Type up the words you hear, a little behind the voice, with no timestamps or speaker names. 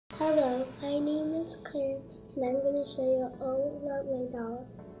Hello, my name is Claire, and I'm going to show you all about my dolls.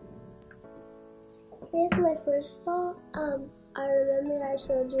 Here's my first doll. I remember I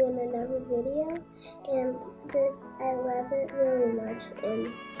showed you in another video, and this, I love it really much,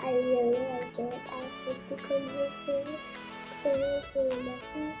 and I really like it. I hope to come here for it. It's really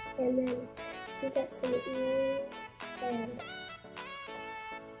messy, and then she got some earrings, and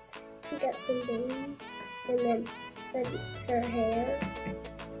she got some bangs, and then her hair.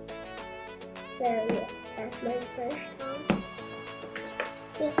 So yeah, that's my first doll.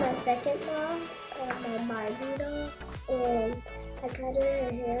 Here's my second doll, my Barbie doll, and I cut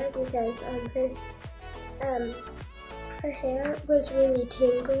her hair because her hair was really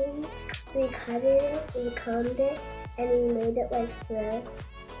tingly, so we cut it, we combed it, and we made it like this.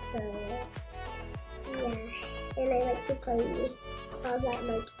 So yeah, and I like to play dolls at in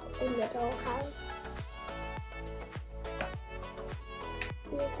the dollhouse.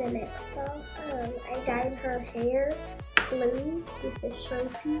 Here's the next doll. I dyed her hair blue with a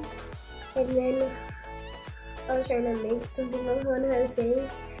Sharpie, and then I was trying to make something on her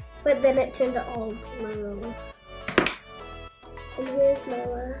face, but then it turned all blue. And here's my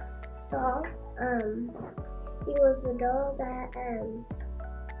last doll. He was the doll that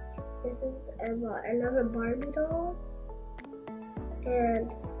this is another Barbie doll,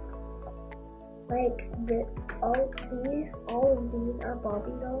 and like all of these are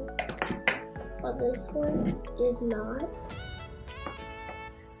Barbie dolls, but this one is not.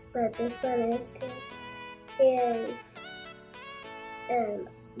 But this one is good. And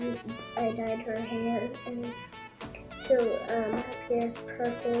I dyed her hair, and so her hair is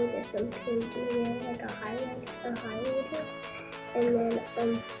purple. There's some pink in there, like a highlighter, and then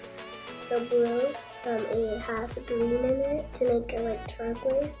the blue. It has green in it to make it like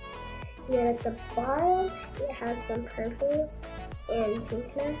turquoise. And then at the bottom, it has some purple and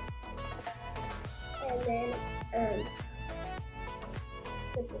pinkness. And then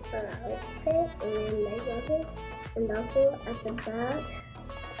this is her outfit, and I love it. And also at the back,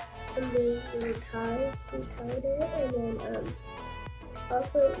 there's little ties. We tied it, and then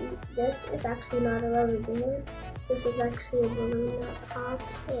also this is actually not a rubber band. This is actually a balloon that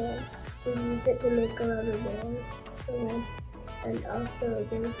pops, and we used it to make a rubber band. So then, and also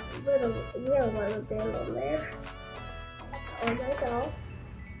there's a real rubber band on there. That's all my dolls.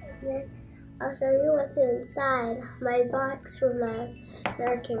 And then I'll show you what's inside my box for my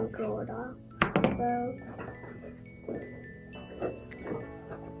American Girl doll. So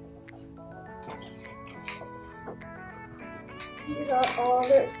these are all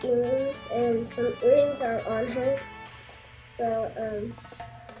her earrings, and some earrings are on her. So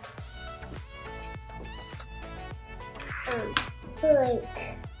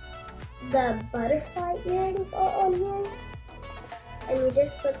like the butterfly earrings are on here, and you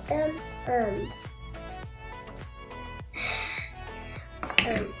just put them through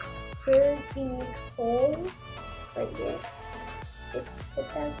these holes right here. Just put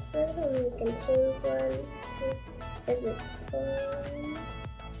them through, and you can change one. There's this one.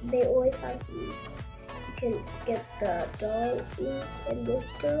 They always have these. You can get the doll ink and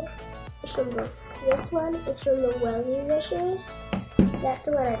this girl. This one is from the Welly Wishers. That's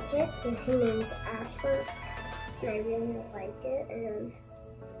the one I picked, and her name's Ashlyn, and I really like it. And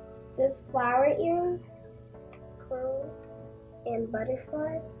there's flower earrings, pearl, and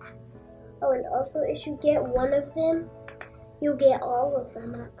butterfly. Oh, and also if you get one of them, you'll get all of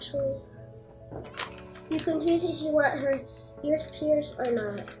them actually. You can choose if you want her ears pierced or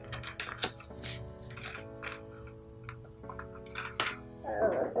not. So,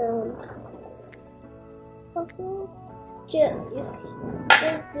 also, you see,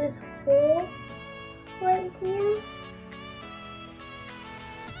 there's this hole right here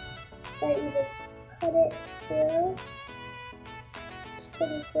that you just put it through. It's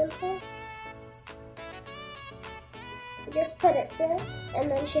pretty simple. You just put it through,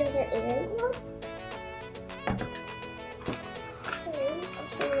 and then she has her earring on. I'll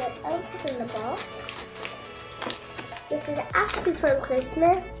show you what else is in the box. This is actually from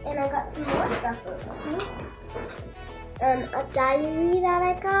Christmas, and I got some more stuff from Christmas. A diary that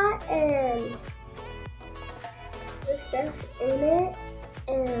I got, and the stuff in it,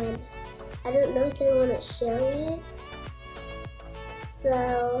 and I don't know if they want to show it.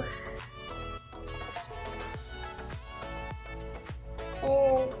 So,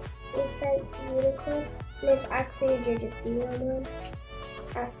 and it's like unicorn, and it's actually a Jujutsu one.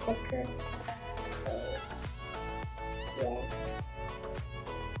 Has stickers. So, yeah.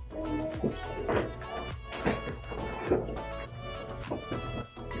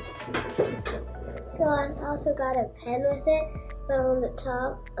 So I also got a pen with it, but on the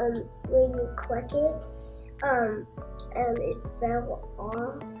top, when you click it, and it fell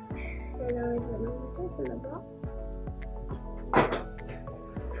off, and I was leaving this in the box.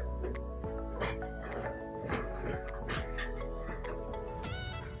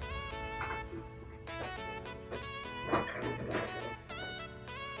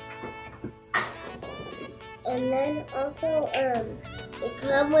 And then also, it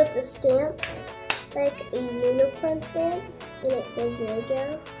comes with a stamp, like a unicorn stamp, and it says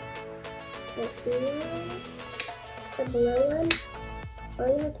JoJo. Let's see, it's a blue one. All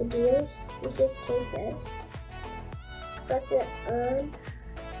you have to do is just take this, press it on,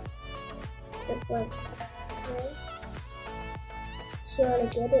 just like that. So you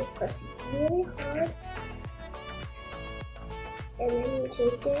want to get it, press really hard, and then you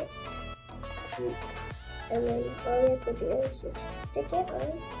take it. And then all you have to do is just stick it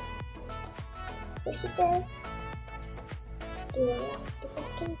on, push it there, and then it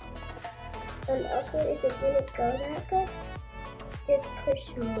just came. And also, if it didn't go that good, just push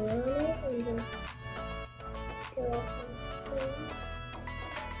more on it and just go off on the sleeve.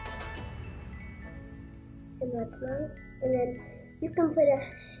 And that's nice. And then you can put it,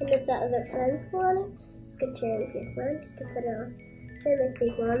 and if the other friends want it, you can share it with your friends to put it on them if they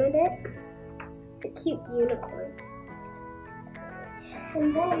wanted it. It's a cute unicorn.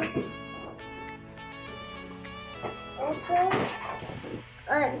 And then also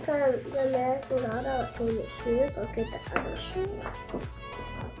from the American Auto it came with shoes. I'll get the other shoe.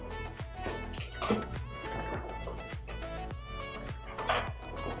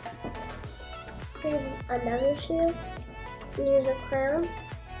 Here's another shoe. And here's a crown.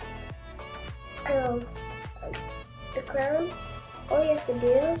 So the crown, all you have to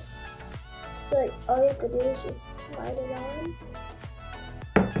do, all you have to do is just slide it on,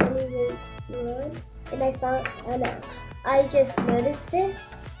 and then run. And I just noticed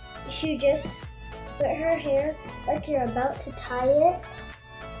this. You should just put her hair like you're about to tie it,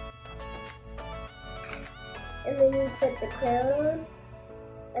 and then you put the crown on,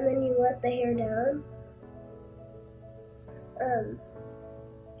 and then you let the hair down.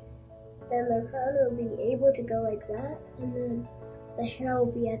 Then the crown will be able to go like that, and then the hair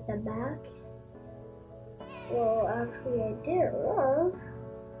will be at the back. Well, actually, I did it wrong.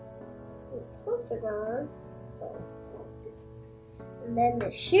 It's supposed to go on. And then the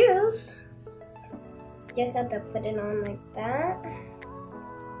shoes, just have to put it on like that.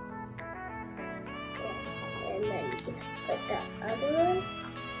 And then you just put the other one.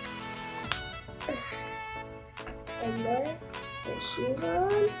 And then the shoes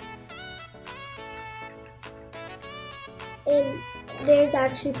on. And there's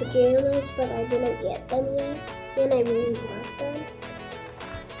actually pajamas, but I didn't get them yet. And I really want them.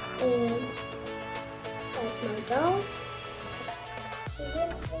 And that's my doll.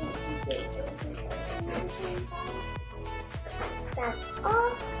 That's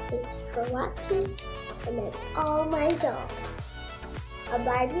all. Thank you for watching. And that's all my dolls. A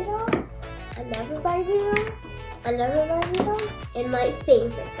Barbie doll, another Barbie doll, another Barbie doll, and my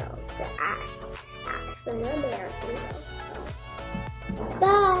favorite doll, the Ashlyn American doll.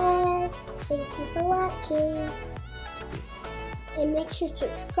 Bye! Thank you for watching. And make sure to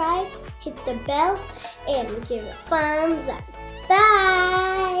subscribe, hit the bell, and give a thumbs up. Bye!